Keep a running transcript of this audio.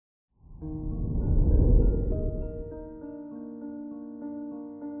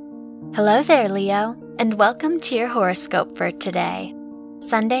Hello there, Leo, and welcome to your horoscope for today,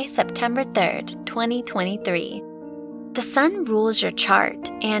 Sunday, September 3rd, 2023. The sun rules your chart,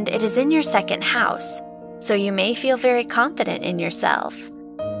 and it is in your second house, so you may feel very confident in yourself.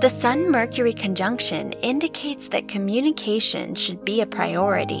 The Sun-Mercury conjunction indicates that communication should be a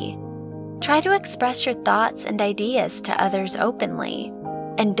priority. Try to express your thoughts and ideas to others openly,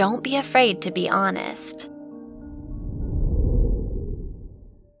 and don't be afraid to be honest.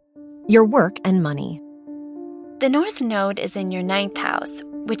 Your work and money. The North Node is in your 9th house,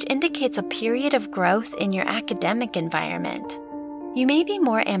 which indicates a period of growth in your academic environment. You may be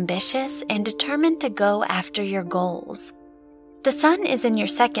more ambitious and determined to go after your goals. The Sun is in your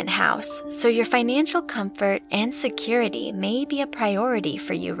 2nd house, so your financial comfort and security may be a priority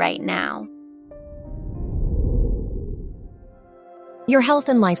for you right now. Your health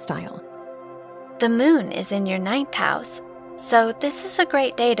and lifestyle. The Moon is in your 9th house, so this is a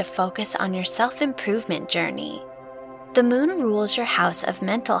great day to focus on your self-improvement journey. The Moon rules your house of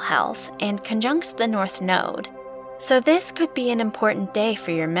mental health and conjuncts the North Node, so this could be an important day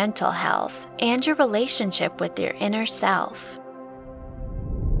for your mental health and your relationship with your inner self.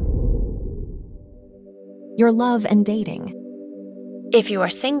 Your love and dating. If you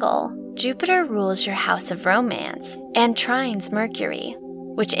are single, Jupiter rules your house of romance and trines Mercury,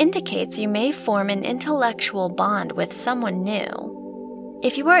 which indicates you may form an intellectual bond with someone new.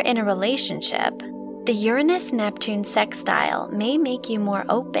 If you are in a relationship, the Uranus-Neptune sextile may make you more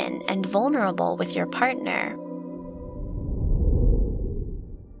open and vulnerable with your partner.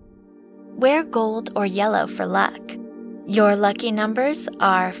 Wear gold or yellow for luck. Your lucky numbers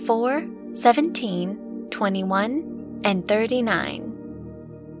are 4, 17, 21, and 39.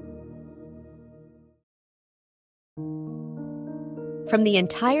 From the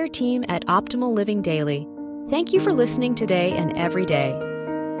entire team at Optimal Living Daily, thank you for listening today and every day.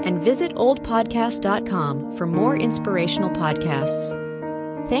 And visit oldpodcast.com for more inspirational podcasts.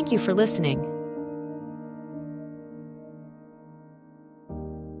 Thank you for listening.